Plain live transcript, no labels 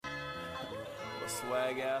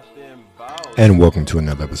And welcome to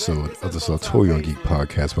another episode of the Sartorial Geek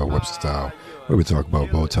Podcast by Webster Style, where we talk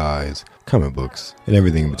about bow ties, comic books, and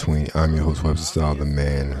everything in between. I'm your host, Webster Style, the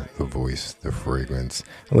man, the voice, the fragrance.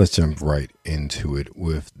 And let's jump right into it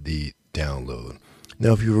with the download.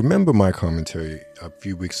 Now, if you remember my commentary a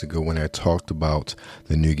few weeks ago when I talked about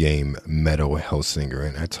the new game Hellraising,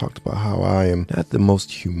 and I talked about how I am not the most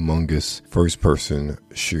humongous first-person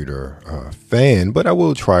shooter fan, but I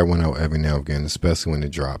will try one out every now and again, especially when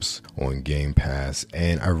it drops on Game Pass.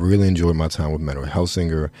 And I really enjoyed my time with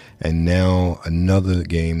Hellraising, and now another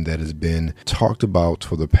game that has been talked about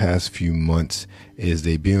for the past few months is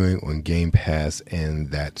debuting on Game Pass,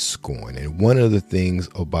 and that's Scorn. And one of the things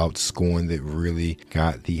about Scorn that really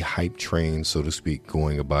got the hype train, so to speak,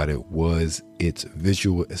 going about it was its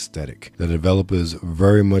visual aesthetic. The developers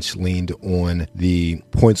very much leaned on the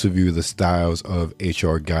points of view, the styles of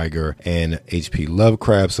H.R. Geiger and H.P.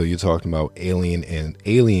 Lovecraft. So you're talking about Alien and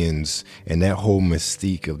Aliens and that whole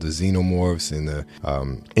mystique of the xenomorphs and the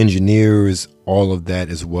engineers, all of that,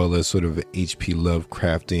 as well as sort of an H.P.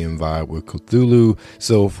 Lovecraftian vibe with Cthulhu.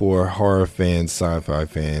 So for a horror fan, sci-fi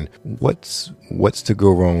fan, what's to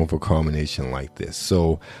go wrong with a combination like this?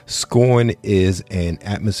 So Scorn is an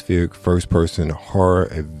atmospheric first-person horror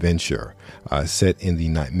adventure set in the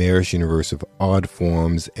nightmarish universe of odd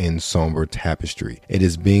forms and somber tapestry. It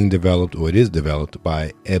is developed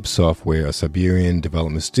by Ebb Software, a Siberian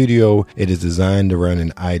development studio. It is designed around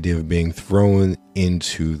an idea of being thrown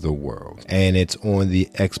into the world. And it's on the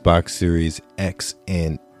Xbox Series X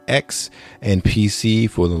and PC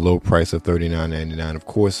for the low price of $39.99. Of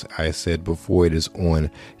course, I said before, it is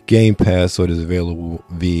on Game Pass, so it is available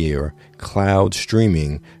via cloud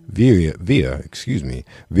streaming via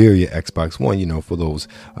Xbox One, for those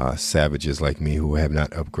savages like me who have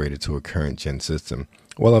not upgraded to a current gen system.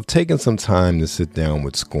 Well, I've taken some time to sit down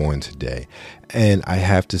with Scorn today, and I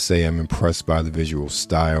have to say I'm impressed by the visual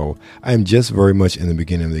style. I'm just very much in the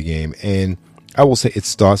beginning of the game, and I will say it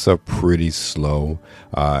starts up pretty slow,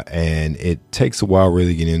 and it takes a while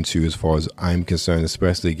really to get into as far as I'm concerned,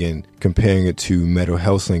 especially again comparing it to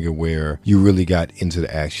Hellraising, where you really got into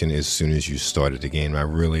the action as soon as you started the game. I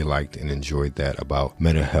really liked and enjoyed that about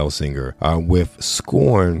Hellraising. With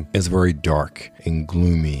Scorn, it's very dark and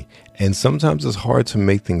gloomy, and sometimes it's hard to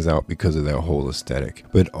make things out because of that whole aesthetic.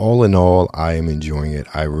 But all in all, I am enjoying it.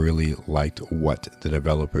 I really liked what the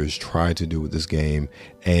developers tried to do with this game.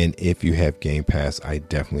 And if you have Game Pass, I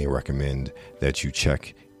definitely recommend that you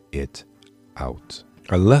check it out.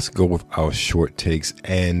 Let's go with our short takes.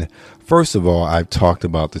 And first of all, I've talked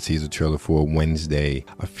about the teaser trailer for Wednesday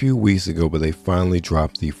a few weeks ago, but they finally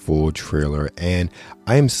dropped the full trailer, and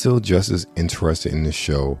I am still just as interested in the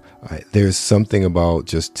show. There's something about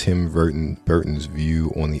just Tim Burton's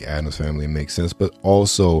view on the Addams Family makes sense, but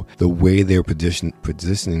also the way they're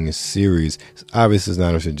positioning the series. Obviously, it's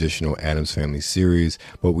not a traditional Addams Family series,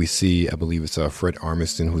 but we see, I believe it's Fred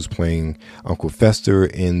Armisen who's playing Uncle Fester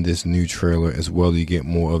in this new trailer as well. You get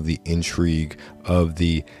more of the intrigue of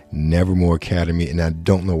the Nevermore Academy, and I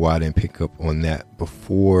don't know why I didn't pick up on that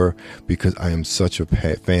before, because I am such a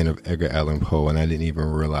fan of Edgar Allan Poe, and I didn't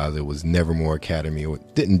even realize it was Nevermore Academy.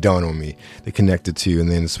 It didn't dawn on me. They connected to, and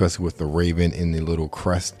then especially with the raven in the little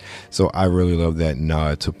crest. So I really love that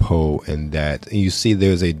nod to Poe, and that, and you see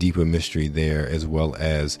there's a deeper mystery there, as well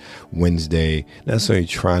as Wednesday not necessarily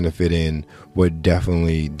trying to fit in, but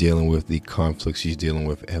definitely dealing with the conflicts she's dealing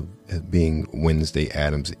with being Wednesday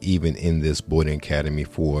Addams, even in this boarding academy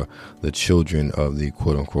for the children of the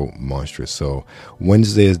quote-unquote monstrous. So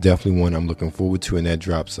Wednesday is definitely one I'm looking forward to, and that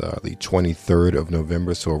drops the 23rd of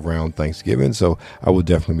November, so around Thanksgiving. So I will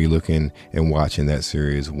definitely be looking and watching that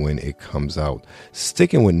series when it comes out.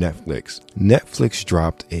 Sticking with Netflix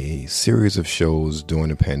dropped a series of shows during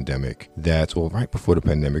the pandemic right before the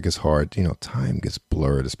pandemic. It's hard, time gets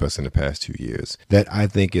blurred, especially in the past 2 years, that I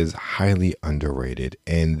think is highly underrated,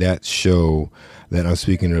 and that show that I'm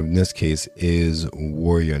speaking of in this case is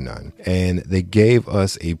Warrior Nun. And they gave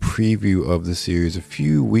us a preview of the series a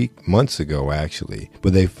few months ago, actually,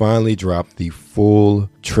 but they finally dropped the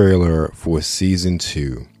full trailer for season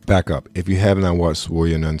 2. Back up. If you have not watched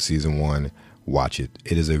Warrior Nun season 1, watch it.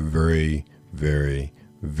 It is a very, very,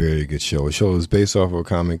 very good show. The show is based off of a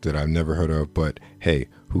comic that I've never heard of, but hey,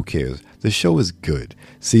 who cares? The show is good.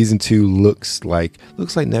 Season 2 looks like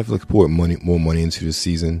Netflix poured more money into the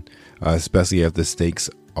season, especially after the stakes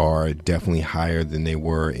are definitely higher than they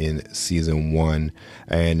were in season 1,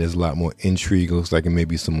 and there's a lot more intrigue. It looks like it may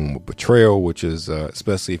be some more betrayal, which is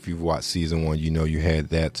especially if you've watched season 1, you know you had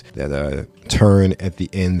that turn at the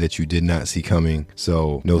end that you did not see coming.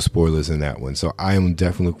 So no spoilers in that one. So I am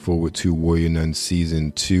definitely looking forward to Warrior Nun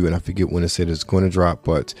season 2, and I forget when it said it's going to drop,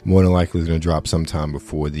 but more than likely it's going to drop sometime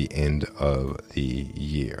before the end of the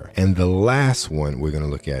year. And the last one we're going to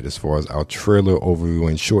look at as far as our trailer overview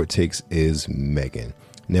and short takes is Megan.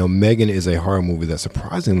 Now, Megan is a horror movie that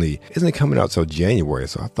surprisingly isn't coming out till January.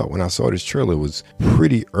 So I thought when I saw this trailer, it was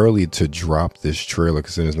pretty early to drop this trailer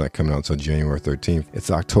because it's not coming out till January 13th. It's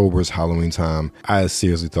October's Halloween time. I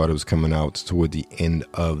seriously thought it was coming out toward the end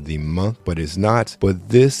of the month, but it's not. But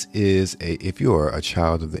this is if you are a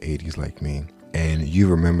child of the 80s like me, and you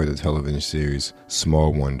remember the television series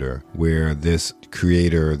Small Wonder, where this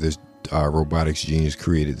creator, this robotics genius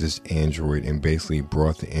created this android and basically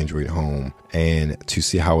brought the android home and to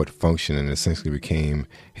see how it functioned, and essentially became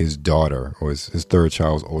his daughter, or his third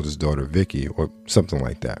child's oldest daughter, Vicky, or something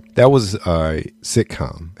like that. That was a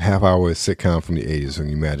sitcom, half-hour sitcom from the 80s, so you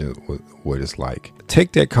can imagine what it's like.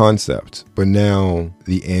 Take that concept, but now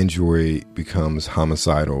the android becomes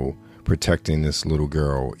homicidal, protecting this little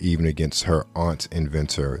girl, even against her aunt's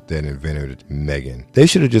inventor that invented Megan. They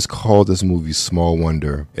should have just called this movie Small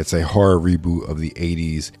Wonder. It's a horror reboot of the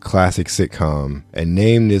 80s classic sitcom, and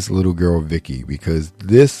named this little girl Vicky, because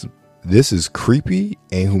this is creepy,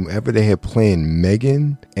 and whomever they had playing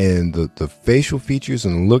Megan, and the facial features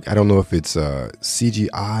and look, I don't know if it's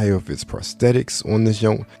CGI or if it's prosthetics on this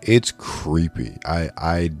young, it's creepy.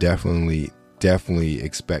 I definitely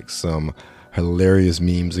expect some hilarious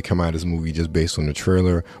memes to come out of this movie just based on the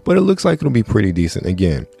trailer, but it looks like it'll be pretty decent.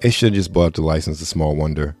 Again, it should just bought the license to Small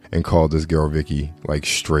Wonder and called this girl Vicky, like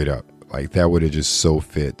straight up. Like that would have just so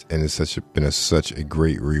fit, and it's been such a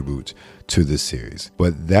great reboot to this series.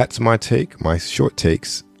 But that's my short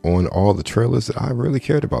takes on all the trailers that I really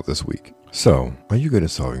cared about this week. So, are you good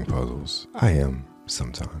at solving puzzles? I am.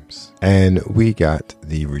 Sometimes. And we got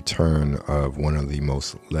the return of one of the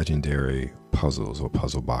most legendary puzzles or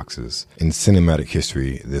puzzle boxes in cinematic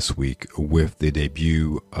history this week, with the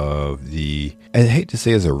debut of I hate to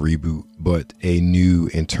say it's a reboot, but a new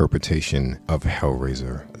interpretation of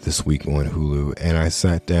Hellraiser this week on Hulu. And I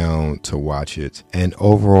sat down to watch it, and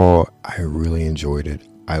overall I really enjoyed it.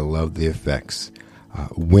 I love the effects.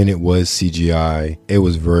 When it was CGI, it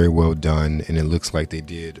was very well done, and it looks like they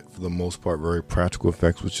did, for the most part, very practical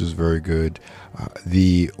effects, which was very good.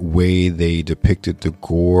 The way they depicted the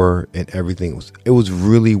gore and everything, it was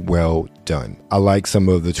really well done. I like some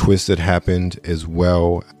of the twists that happened as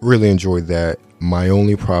well. Really enjoyed that. My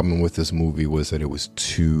only problem with this movie was that it was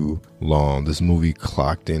too long. This movie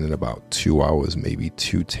clocked in at about 2 hours, maybe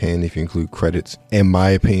 2:10 if you include credits. In my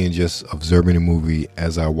opinion, just observing the movie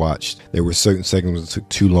as I watched, there were certain segments that took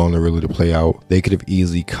too long to play out. They could have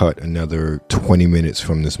easily cut another 20 minutes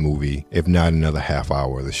from this movie, if not another half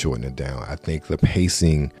hour, to shorten it down. I think the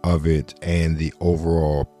pacing of it and the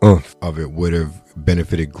overall oomph of it would have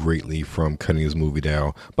benefited greatly from cutting this movie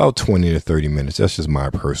down about 20 to 30 minutes. That's just my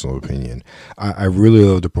personal opinion. I really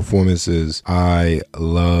love the performances. I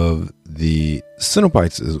love the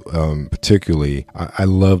Cenobites particularly. I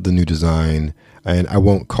love the new design, and I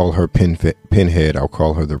won't call her Pinhead. I'll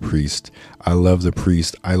call her the Priest. I love the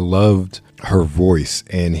Priest. I loved her voice,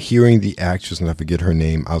 and hearing the actress, and I forget her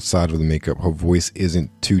name, outside of the makeup, her voice isn't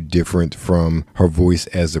too different from her voice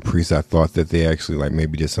as the Priest. I thought that they actually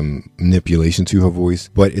maybe did some manipulation to her voice,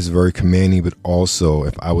 but it's very commanding. But also,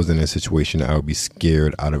 if I was in a situation, I would be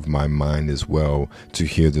scared out of my mind as well to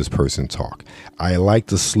hear this person talk. I like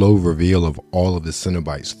the slow reveal of all of the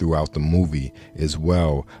Cenobites throughout the movie as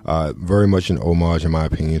well. Very much an homage, in my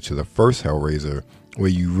opinion, to the first Hellraiser, where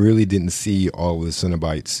you really didn't see all of the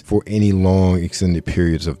Cenobites for any long extended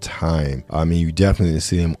periods of time. I mean, you definitely didn't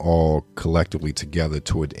see them all collectively together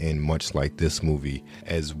toward the end, much like this movie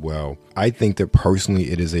as well. I think that personally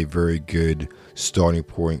it is a very good starting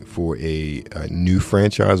point for a new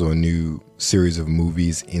franchise or a new series of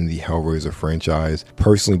movies in the Hellraiser franchise.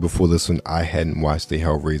 Personally, before this one, I hadn't watched the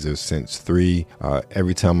Hellraiser since 3.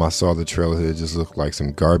 Every time I saw the trailer, it just looked like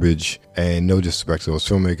some garbage, and no disrespect to those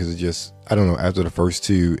filmmakers, it just, I don't know, after the first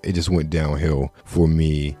 2, it just went downhill for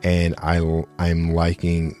me, and I'm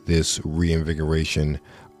liking this reinvigoration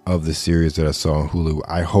of the series that I saw on Hulu.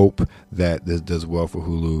 I hope that this does well for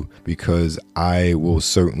Hulu, because I will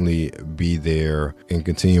certainly be there and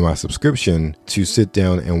continue my subscription to sit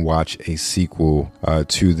down and watch a sequel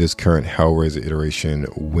to this current Hellraiser iteration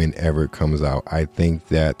whenever it comes out. I think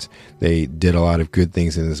that they did a lot of good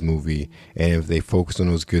things in this movie, and if they focus on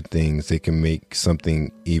those good things, they can make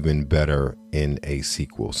something even better in a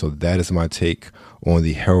sequel. So that is my take on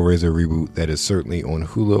the Hellraiser reboot that is certainly on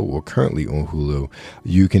Hulu, or currently on Hulu.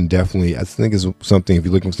 You can definitely, I think it's something, if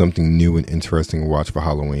you're looking for something new and interesting to watch for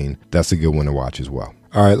Halloween, that's a good one to watch as well.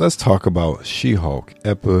 All right, let's talk about She-Hulk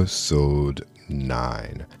episode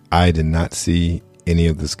 9. I did not see any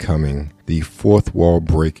of this coming. The fourth wall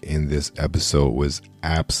break in this episode was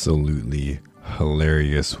absolutely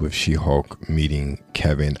hilarious, with She-Hulk meeting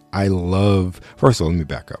Kevin. I love, first of all, let me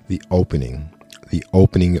back up. The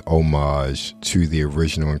opening homage to the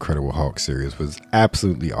original Incredible Hulk series was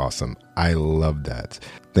absolutely awesome. I love that.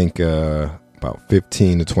 I think about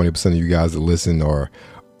 15 to 20% of you guys that listen are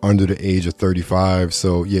under the age of 35.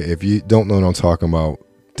 So yeah, if you don't know what I'm talking about,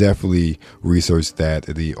 definitely research that.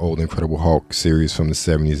 The old Incredible Hulk series from the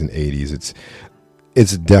 70s and 80s.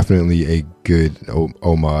 It's definitely a good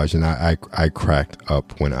homage, and I cracked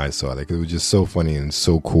up when I saw that, because it was just so funny and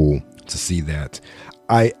so cool to see that.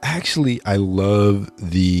 I love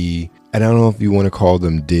the, and I don't know if you want to call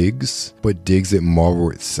them digs, but digs at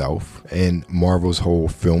Marvel itself and Marvel's whole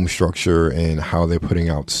film structure and how they're putting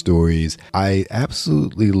out stories. I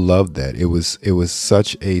absolutely love that. It was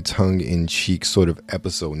such a tongue-in-cheek sort of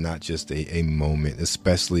episode, not just a moment,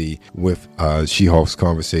 especially with She-Hulk's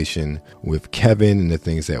conversation with Kevin and the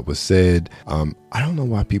things that was said. I don't know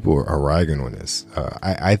why people are ragging on this.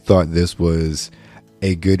 I thought this was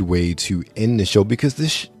a good way to end the show,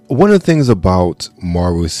 because one of the things about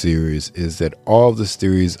Marvel series is that all of the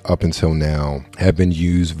series up until now have been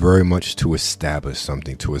used very much to establish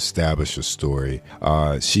something, to establish a story.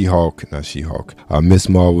 Miss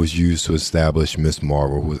Marvel was used to establish Miss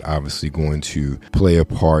Marvel, who was obviously going to play a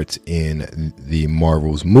part in the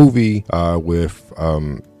Marvel's movie with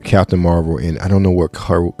Captain Marvel, and I don't know what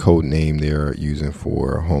code name they're using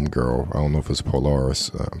for Homegirl. I don't know if it's Polaris.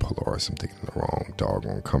 Polaris, I'm thinking the wrong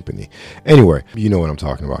doggone company. Anyway, you know what I'm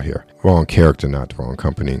talking about here. Wrong character, not the wrong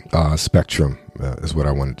company. Spectrum is what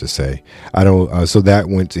I wanted to say. I don't. So that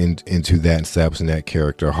went into that, establishing that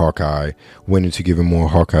character. Hawkeye went into giving more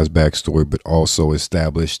Hawkeye's backstory, but also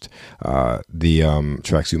established the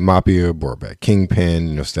Tracksuit Mafia, brought back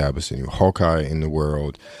Kingpin, established a new Hawkeye in the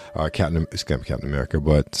world. Captain America,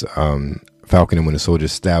 but Falcon and Winter Soldier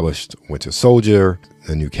established Winter Soldier,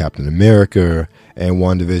 the new Captain America, and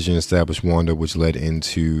WandaVision established Wanda, which led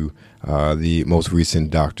into the most recent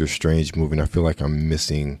Doctor Strange movie. And I feel like I'm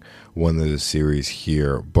missing one of the series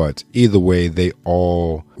here, but either way, they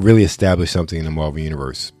all really established something in the Marvel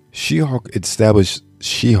Universe. She-Hulk established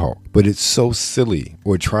She-Hulk, but it's so silly,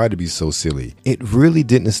 or tried to be so silly. It really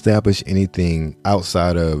didn't establish anything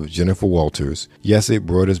outside of Jennifer Walters. Yes, it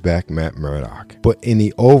brought us back Matt Murdock, but in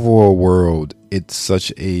the overall world, it's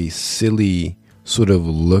such a silly sort of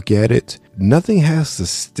look at it. Nothing has to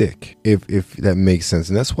stick, if that makes sense.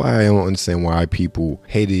 And that's why I don't understand why people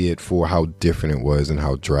hated it for how different it was and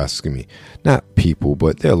how drastic. Not people,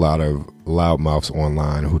 but there are a lot of loudmouths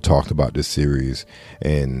online who talked about this series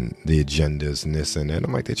and the agendas and this and that.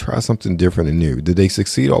 I'm like, they try something different and new. Did they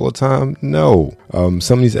succeed all the time? No.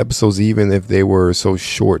 Some of these episodes, even if they were so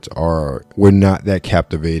short, were not that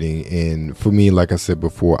captivating. And for me, like I said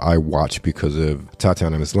before, I watch because of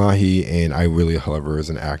Tatiana Maslany, and I really love her as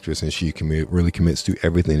an actress, and she really commits to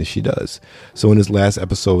everything that she does. So in this last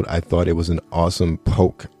episode, I thought it was an awesome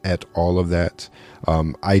poke at all of that.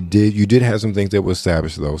 You did have some things that were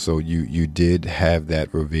established though. So you did have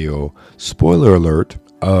that reveal, spoiler alert,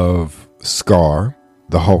 of Scar,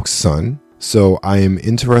 the Hulk's son. So I am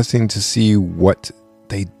interested to see what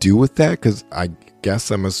they do with that, because I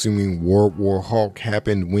guess I'm assuming World War Hulk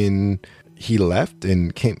happened when he left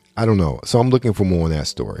and came. I don't know. So I'm looking for more on that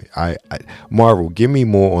story. Marvel, give me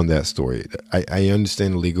more on that story. I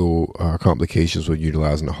understand the legal complications with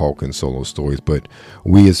utilizing the Hulk in solo stories, but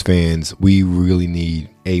we as fans, we really need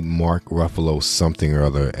a Mark Ruffalo something or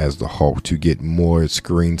other as the Hulk to get more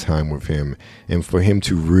screen time with him, and for him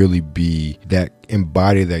to really be that,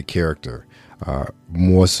 embody that character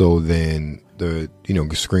more so than the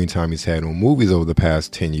screen time he's had on movies over the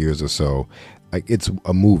past 10 years or so. Like, it's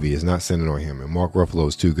a movie, it's not centered on him. And Mark Ruffalo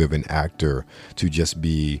is too good of an actor to just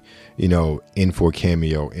be, in for a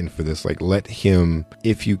cameo, in for this. Like, let him,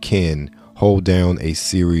 if you can, hold down a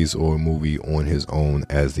series or a movie on his own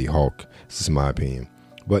as the Hulk. This is my opinion.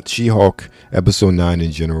 But She-Hulk, episode 9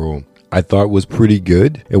 in general, I thought was pretty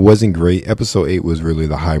good. It wasn't great. Episode 8 was really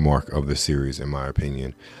the high mark of the series, in my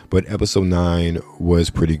opinion. But episode 9 was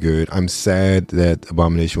pretty good. I'm sad that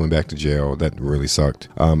Abomination went back to jail. That really sucked.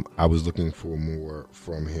 I was looking for more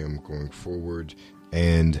from him going forward.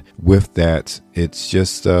 And with that, it's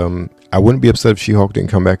just, I wouldn't be upset if She-Hulk didn't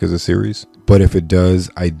come back as a series. But if it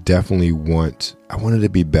does, I want it to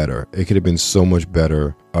be better. It could have been so much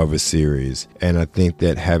better of a series. And I think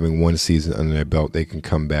that having one season under their belt, they can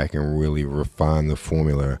come back and really refine the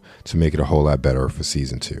formula to make it a whole lot better for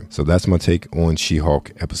season 2. So that's my take on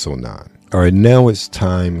She-Hulk episode 9. All right, now it's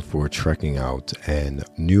time for trekking out, and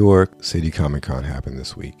New York City Comic Con happened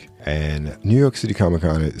this week. And New York City Comic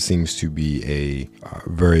Con seems to be a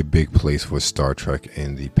very big place for Star Trek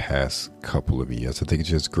in the past couple of years. I think it's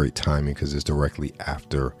just great timing because it's not directly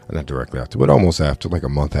after, but almost after, like a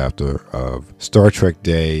month after of Star Trek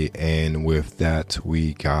Day. And with that,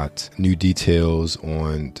 we got new details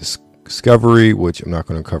on Discovery, which I'm not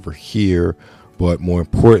going to cover here. But more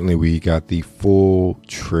importantly, we got the full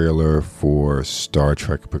trailer for Star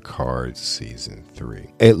Trek Picard Season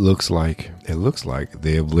 3. It looks like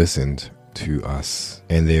they have listened to us,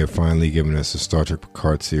 and they are finally giving us a Star Trek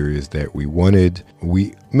Picard series that we wanted.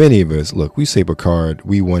 Many of us, look, we say Picard,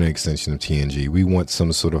 we want an extension of TNG. We want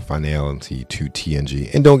some sort of finality to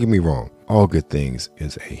TNG. And don't get me wrong, All Good Things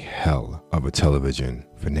is a hell of a television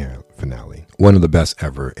finale. One of the best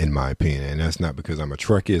ever, in my opinion. And that's not because I'm a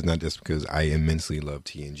Trekkie. It's not just because I immensely love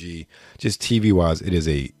TNG. Just TV-wise, it is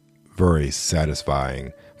a very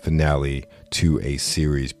satisfying finale to a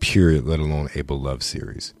series, period, let alone a beloved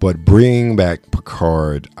series. But bringing back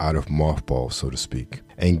Picard out of mothballs, so to speak,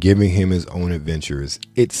 and giving him his own adventures,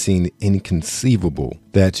 it seemed inconceivable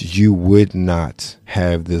that you would not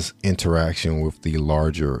have this interaction with the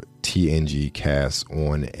larger TNG cast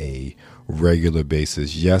on a regular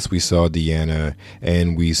basis. Yes, we saw Deanna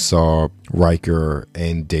and we saw Riker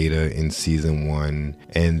and Data in season 1,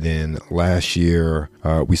 and then last year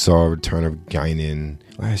we saw a return of Guinan.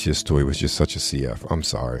 Last year's story was just such a CF. I'm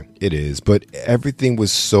sorry, it is, but everything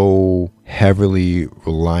was so heavily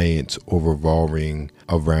reliant or revolving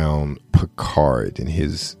around Picard and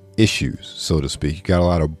his issues, so to speak. You got a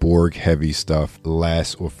lot of Borg heavy stuff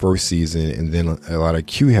first season, and then a lot of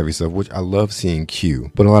Q heavy stuff, which I love seeing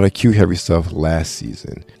Q, but a lot of Q heavy stuff last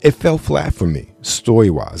season. It fell flat for me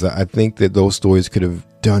story wise. I think that those stories could have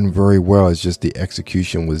done very well. It's just the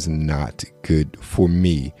execution was not good for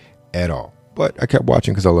me at all. But I kept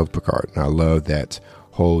watching because I love Picard, and I love that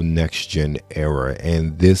whole next gen era,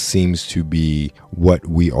 and this seems to be what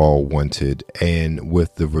we all wanted. And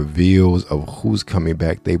with the reveals of who's coming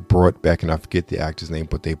back, they brought back, and I forget the actor's name,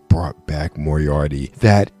 but they brought back Moriarty.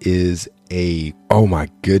 That is oh my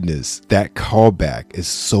goodness, that callback is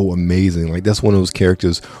so amazing. Like, that's one of those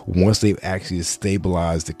characters, once they've actually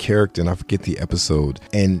stabilized the character, and I forget the episode,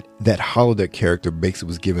 and that holodeck character basically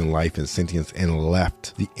was given life and sentience and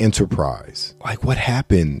left the Enterprise. Like, what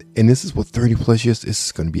happened? And this is what 30 plus years, this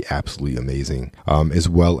is going to be absolutely amazing. As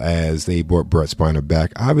well as they brought Brett Spiner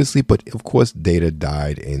back, obviously, but of course Data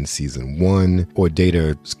died in season 1, or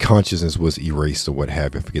Data's consciousness was erased or what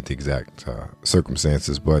have you. I forget the exact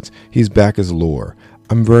circumstances, but he's back as Lore.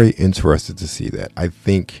 I'm very interested to see that. I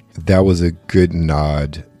think that was a good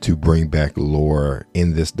nod to bring back Lore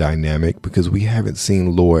in this dynamic, because we haven't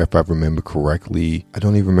seen Lore, if I remember correctly. I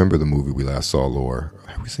don't even remember the movie we last saw Lore.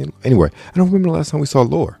 Have we seen? Anyway, I don't remember the last time we saw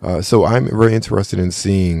Lore. So I'm very interested in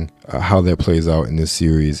seeing how that plays out in this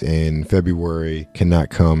series, and February cannot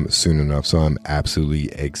come soon enough. So I'm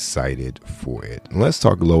absolutely excited for it. And let's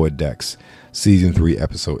talk Lower Decks, season 3,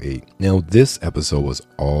 episode 8. Now, this episode was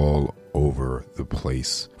all over the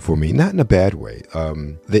place for me, not in a bad way.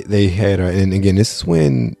 They had, and again, this is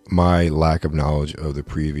when my lack of knowledge of the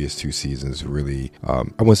previous 2 seasons really, I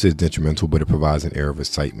won't say it's detrimental, but it provides an air of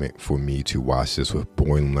excitement for me to watch this with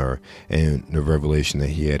Boimler, and the revelation that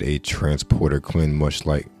he had a transporter twin, much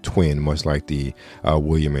like the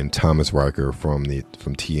William and Thomas Riker from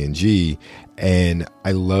TNG. And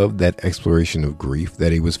I love that exploration of grief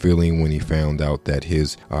that he was feeling when he found out that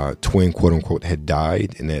his twin, quote unquote, had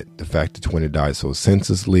died, and that the fact the twin had died so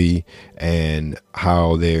senselessly, and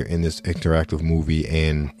how they're in this interactive movie,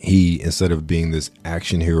 and he, instead of being this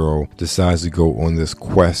action hero, decides to go on this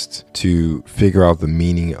quest to figure out the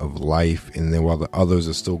meaning of life. And then while the others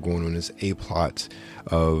are still going on this A-plot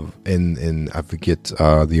of, and I forget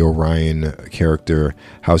the Orion character,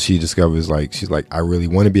 how she discovers, like, she's like, I really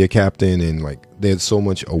want to be a captain, and like there's so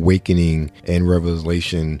much awakening and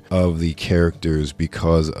revelation of the characters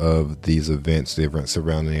because of these events, the events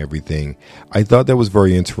surrounding everything. I thought that was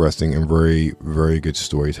very interesting and very, very good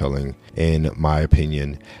storytelling, in my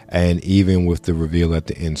opinion. And even with the reveal at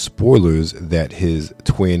the end, spoilers, that his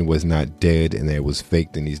twin was not dead and that it was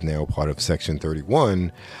faked and he's now part of Section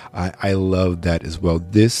 31, I love that as well.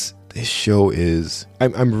 This show is,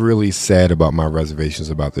 I'm really sad about my reservations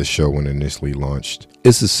about this show when it initially launched.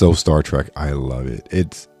 This is so Star Trek. I love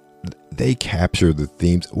it. they capture the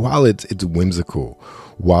themes. While it's whimsical,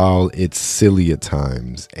 while it's silly at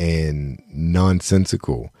times and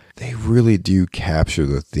nonsensical, they really do capture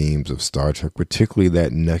the themes of Star Trek, particularly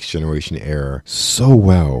that Next Generation era, so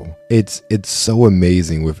well. It's so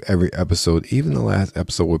amazing with every episode, even the last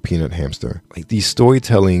episode with Peanut Hamster. Like, the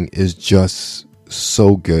storytelling is just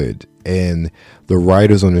so good, and the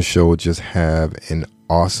writers on the show just have an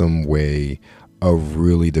awesome way of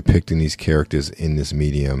really depicting these characters in this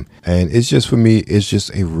medium. And it's just, for me, it's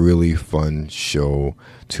just a really fun show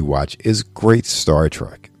to watch. It's great Star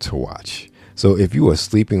Trek to watch. So if you are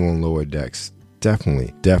sleeping on Lower Decks,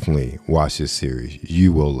 definitely watch this series.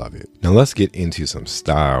 You will love it. Now let's get into some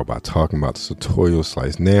style by talking about the sartorial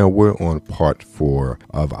slice. Now we're on part 4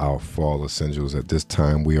 of our fall essentials. At this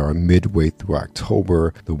time, we are midway through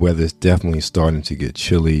October. The weather is definitely starting to get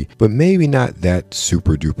chilly, but maybe not that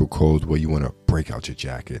super duper cold where you want to break out your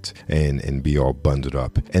jacket and be all bundled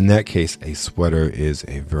up. In that case, a sweater is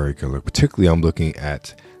a very good look. Particularly, I'm looking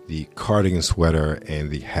at the cardigan sweater and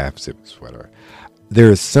the half zip sweater. There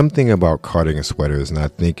is something about cardigan sweaters, and I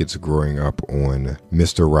think it's growing up on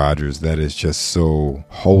Mr. Rogers, that is just so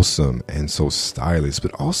wholesome and so stylish,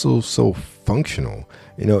 but also so functional.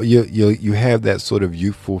 You know, you have that sort of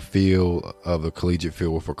youthful feel of a collegiate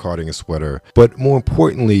feel with a cardigan sweater, but more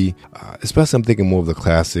importantly, especially I'm thinking more of the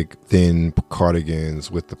classic thin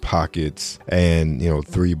cardigans with the pockets and,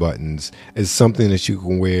 3 buttons, is something that you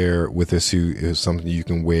can wear with a suit. Is something you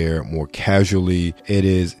can wear more casually. It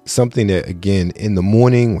is something that, again, in the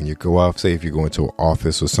morning when you go off, say if you're going to an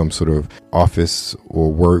office or some sort of office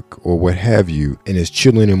or work or what have you, and it's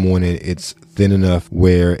chilly in the morning, it's thin enough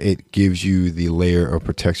where it gives you the layer of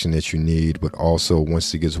protection that you need, but also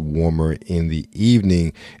once it gets warmer in the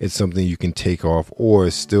evening, it's something you can take off,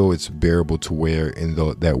 or still it's bearable to wear in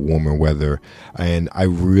that warmer weather. And I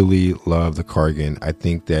really love the cardigan. I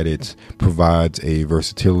think that it provides a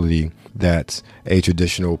versatility that a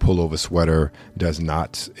traditional pullover sweater does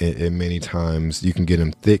not. And many times you can get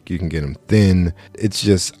them thick, you can get them thin. It's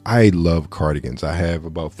just, I love cardigans. I have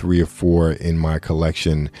about 3 or 4 in my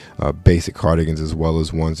collection, basic cardigans, as well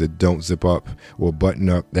as ones that don't zip up or button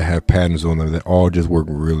up, that have patterns on them, that all just work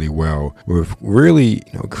really well with really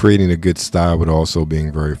creating a good style, but also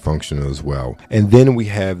being very functional as well. And then we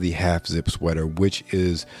have the half zip sweater, which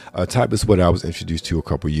is a type of sweater I was introduced to a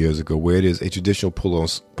couple years ago, where it is a traditional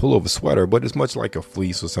pullover sweater, but it's much like a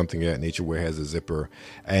fleece or something of that nature, where it has a zipper,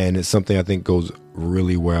 and it's something I think goes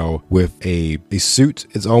really well with a suit.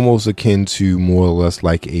 It's almost akin to more or less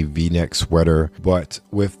like a V-neck sweater, but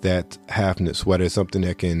with that half knit sweater, something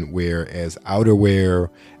that can wear as outerwear,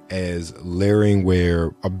 as layering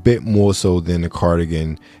wear, a bit more so than a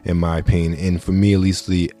cardigan, in my opinion. And for me, at least,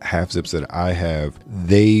 the half zips that I have,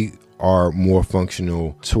 they are more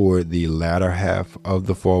functional toward the latter half of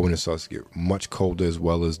the fall, when it starts to get much colder, as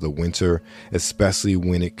well as the winter, especially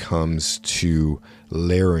when it comes to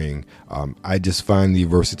layering. I just find the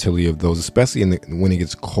versatility of those, especially when it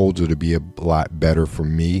gets colder, to be a lot better for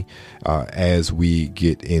me as we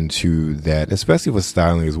get into that, especially for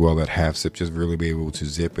styling as well. That half zip, just really be able to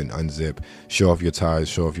zip and unzip, show off your ties,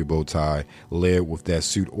 show off your bow tie, layer with that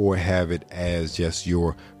suit, or have it as just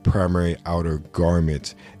your primary outer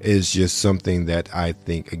garment, is just something that I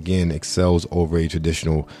think, again, excels over a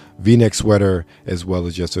traditional V-neck sweater, as well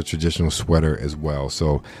as just a traditional sweater as well.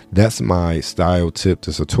 So that's my style tip,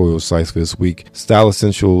 the sartorial slice for this week. Style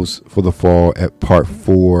essentials for the fall at part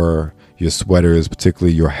 4, your sweaters,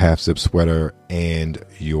 particularly your half zip sweater and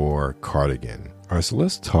your cardigan. All right, so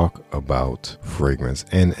let's talk about fragrance.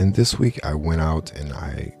 And this week I went out and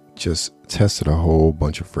I just tested a whole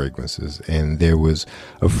bunch of fragrances, and there was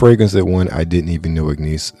a fragrance that one I didn't even know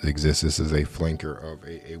exists. This is a flanker of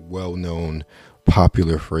a well-known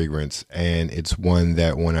popular fragrance, and it's one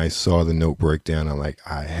that when I saw the note breakdown,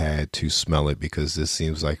 I had to smell it, because this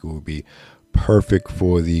seems like it would be perfect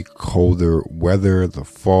for the colder weather, the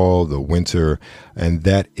fall, the winter, and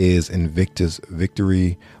that is Invictus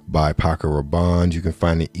Victory by Paco Rabanne. You can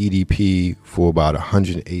find an EDP for about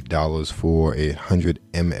 $108 for a 100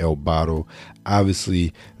 ml bottle.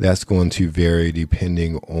 Obviously, that's going to vary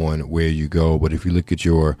depending on where you go, but if you look at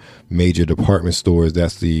your major department stores,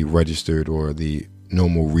 that's the registered or the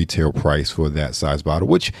normal retail price for that size bottle,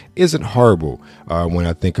 which isn't horrible when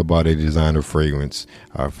I think about a designer fragrance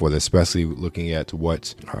for that, especially looking at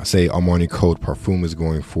what say Armani Code Parfum is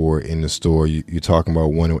going for in the store. You're talking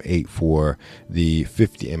about 108 for the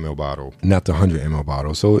 50 ml bottle, not the 100 ml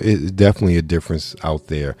bottle. So it's definitely a difference out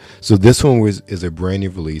there. So this one is a brand new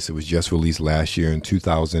release. It was just released last year in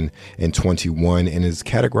 2021 and is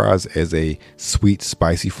categorized as a sweet,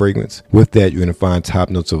 spicy fragrance. With that, you're going to find top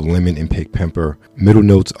notes of lemon and pink pepper, middle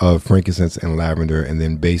notes of frankincense and lavender, and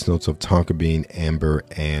then base notes of tonka bean, amber,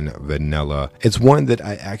 and vanilla. It's one that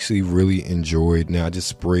I actually really enjoyed. Now, I just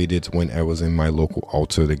sprayed it when I was in my local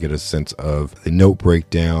altar to get a sense of the note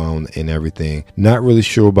breakdown and everything. Not really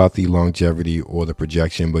sure about the longevity or the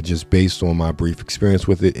projection, but just based on my brief experience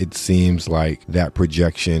with it, it seems like that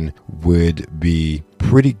projection would be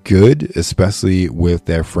pretty good, especially with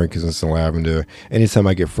that frankincense and lavender. Anytime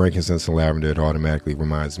I get frankincense and lavender, it automatically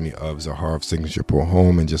reminds me of Zaharoff's signature pour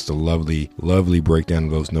home, and just a lovely breakdown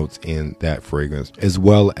of those notes in that fragrance, as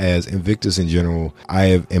well as Invictus in general. I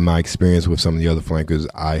have, in my experience with some of the other flankers,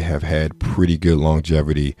 I have had pretty good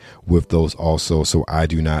longevity with those also, so I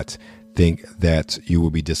do not think that you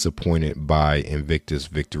will be disappointed by Invictus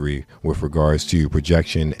Victory with regards to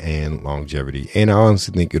projection and longevity. And I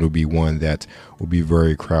honestly think it'll be one that will be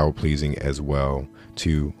very crowd pleasing as well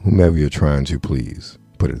to whomever you're trying to please,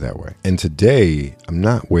 put it that way. And today I'm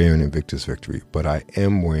not wearing Invictus Victory, but I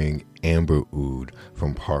am wearing Amber Oud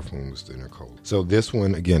from Parfums de Nicole. So this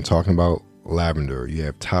one, again, talking about lavender, you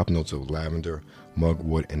have top notes of lavender,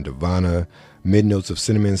 mugwort, and divana, mid notes of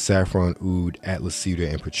cinnamon, saffron, oud, atlas cedar,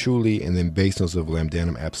 and patchouli, and then base notes of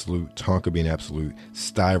lambdanum absolute, tonka bean absolute,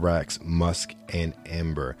 styrax, musk, and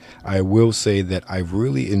amber. I will say that I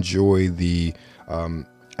really enjoy the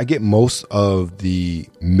I get most of the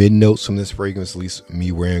mid notes from this fragrance, at least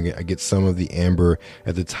me wearing it. I get some of the amber.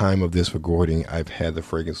 At the time of this recording, I've had the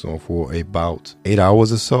fragrance on for about 8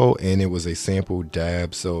 hours or so, and it was a sample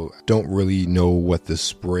dab, so don't really know what the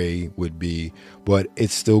spray would be, but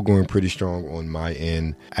it's still going pretty strong on my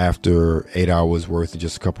end after 8 hours worth of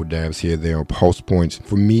just a couple dabs here there on pulse points.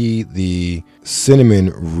 For me, the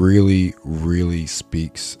cinnamon really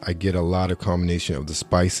speaks. I get a lot of combination of the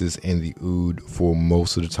spices and the oud for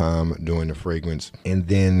most of the time during the fragrance, and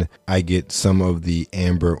then I get some of the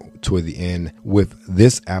amber toward the end. With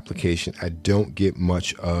this application, I don't get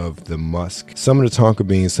much of the musk, some of the tonka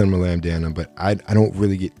bean, some of the lambdanum, but I don't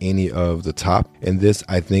really get any of the top. And this,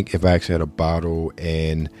 I think if I actually had a bottle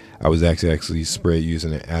and I was actually sprayed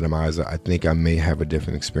using an atomizer, I think I may have a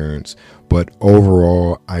different experience. But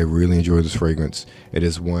overall, I really enjoy this fragrance. It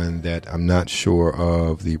is one that I'm not sure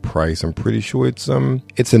of the price. I'm pretty sure it's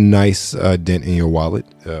a nice dent in your wallet.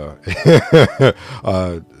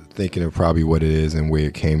 Thinking of probably what it is and where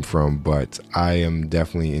it came from, but I am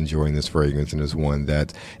definitely enjoying this fragrance, and it's one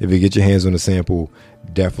that if you get your hands on a sample,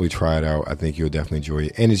 definitely try it out. I think you'll definitely enjoy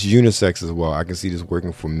it, and it's unisex as well. I can see this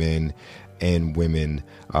working for men and women.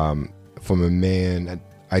 From a man,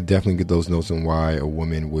 I definitely get those notes on why a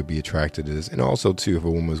woman would be attracted to this, and also too, if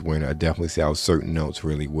a woman was wearing it, I definitely see how certain notes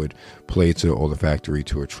really would play to the olfactory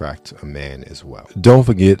to attract a man as well. Don't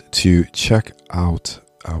forget to check out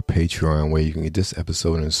our Patreon, where you can get this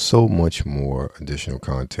episode and so much more additional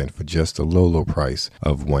content for just a low price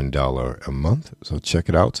of $1 a month. So check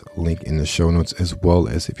it out, link in the show notes, as well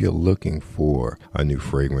as if you're looking for a new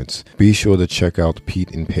fragrance, be sure to check out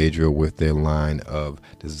Pete and Pedro with their line of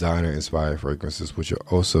designer inspired fragrances, which are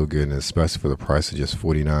also good, and especially for the price of just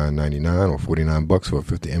 $49.99 or $49 for a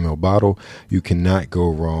 50 ml bottle. You cannot go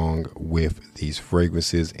wrong with these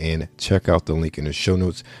fragrances, and check out the link in the show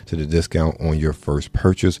notes to the discount on your first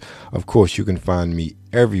purchase. Of course, you can find me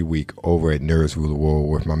every week over at Nerds Rule the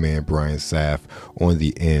World with my man Brian Saff on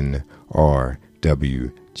the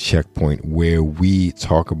NRW Checkpoint, where we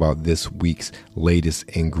talk about this week's latest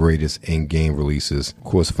and greatest in-game releases. Of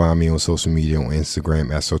course, find me on social media on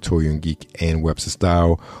Instagram at Sartorian Geek and Webster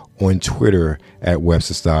Style, on Twitter at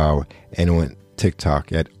Webster Style, and on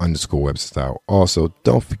TikTok at _Webster Style. Also,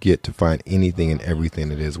 don't forget to find anything and everything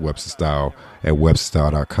that is Webster Style at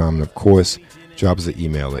websterstyle.com. And of course, drop us an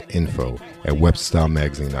email at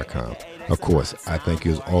info@websterstylemagazine.com. Of course, I thank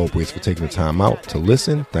you as always for taking the time out to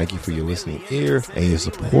listen. Thank you for your listening ear and your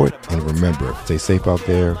support. And remember, stay safe out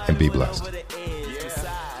there and be blessed.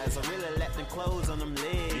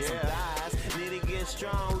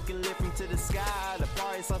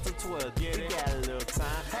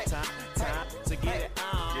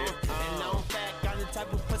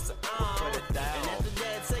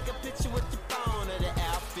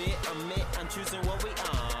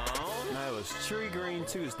 Tree Green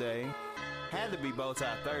Tuesday, had to be Bow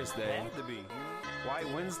Tie Thursday, had to be White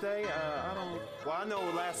Wednesday. I know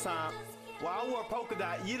last time. Well, I wore polka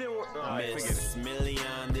dot. You didn't. Miss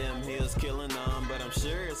Million, them heels killing them, but I'm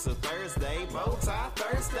sure it's a Thursday. Bow Tie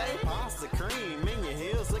Thursday, pasta cream in your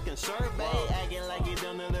heels, looking sharp, babe. Acting like you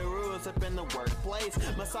don't know the rules. shows up in the workplace.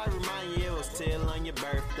 Must I remind you it was still on your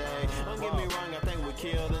birthday? Don't get me wrong, I think we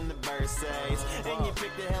killed in the birthdays. And you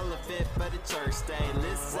picked the hella fit for the church day.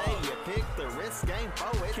 Let's say you picked the risk game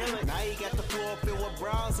for it. Now you got the floor filled with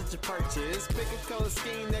bras that you purchase. Pick a color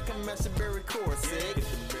scheme that can match your berry corset. Get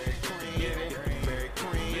the berry cream, get the berry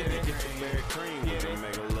cream, get the berry cream. We can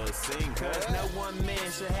make a little scene, cause no one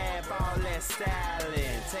man should have all that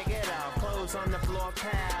styling. Take it off, clothes on the floor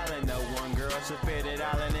piling. No one girl should fit it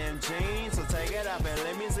all in them jeans. So take it off and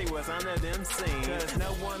let me see what's under them seams. Cause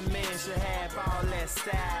no one man should have all that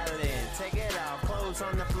styling. Take it off, clothes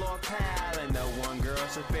on the floor piling. No one girl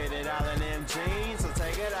should fit it all in them jeans. So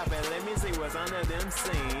take it off and let me see what's under them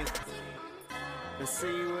seams. And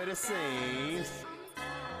see what it seems.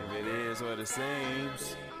 If it is what it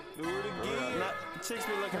seems. Do it again. Chicks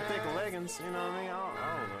be looking thick leggings, you know what I mean?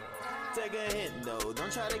 I don't know. Take a hint though,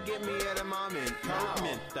 don't try to get me out of my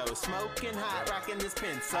though. Smoking hot, rocking this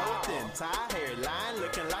pin so thin. Tie hairline,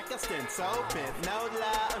 looking like a stencil pimp. No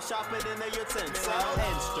lie, I'm sharper than a utensil.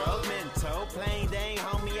 Instrumental, plain dang,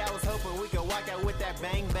 homie. I was hoping we could walk out with that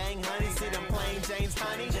bang bang, honey. See them plain James,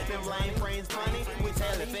 honey. Them lame frames, funny. We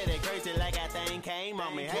tailor fitted crazy like that thing came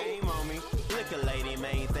on me. Hey, mommy, look a lady,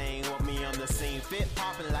 main thing. Want me on the scene, fit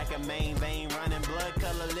popping like a main vein, running blood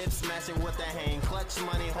color lips, smashing with the hand clutch,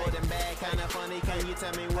 money holding back. Kinda funny, can you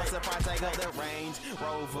tell me what's the price tag of the Range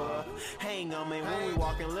Rover? Hang on me when we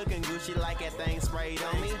walking, looking Gucci like that thing sprayed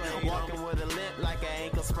on me. Walking with a limp like an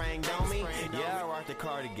ankle sprained on me. Yeah, I rock the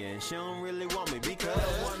cardigan, she don't really want me because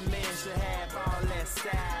one man should have all that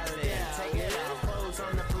styling. Take it off, clothes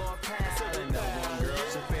on the floor piling. No one girl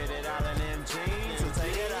should fit it all in them jeans. So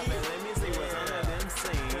take it off and let me see what's under them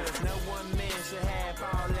seams. Cause no one man should have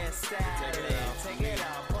all that styling. Take it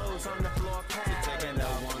off, clothes on the floor piling. No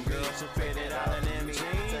one girl should fit it all in them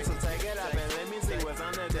jeans. So take it off and let me see what's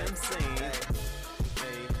under them seams.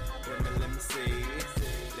 Hey, let me see.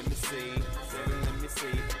 Let me see. Let me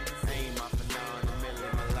see. Aim off and on the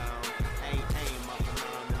middle alone. Aim off and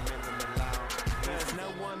on the middle alone. Cause no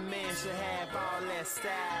one man should have all that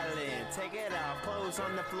styling. Take it off, clothes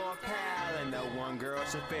on the floor piling. No one girl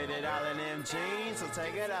should fit it all in them jeans. So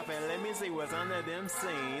take it off and let me see what's under them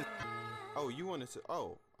seams. Oh, you wanted to?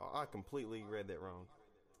 Oh, I completely read that wrong.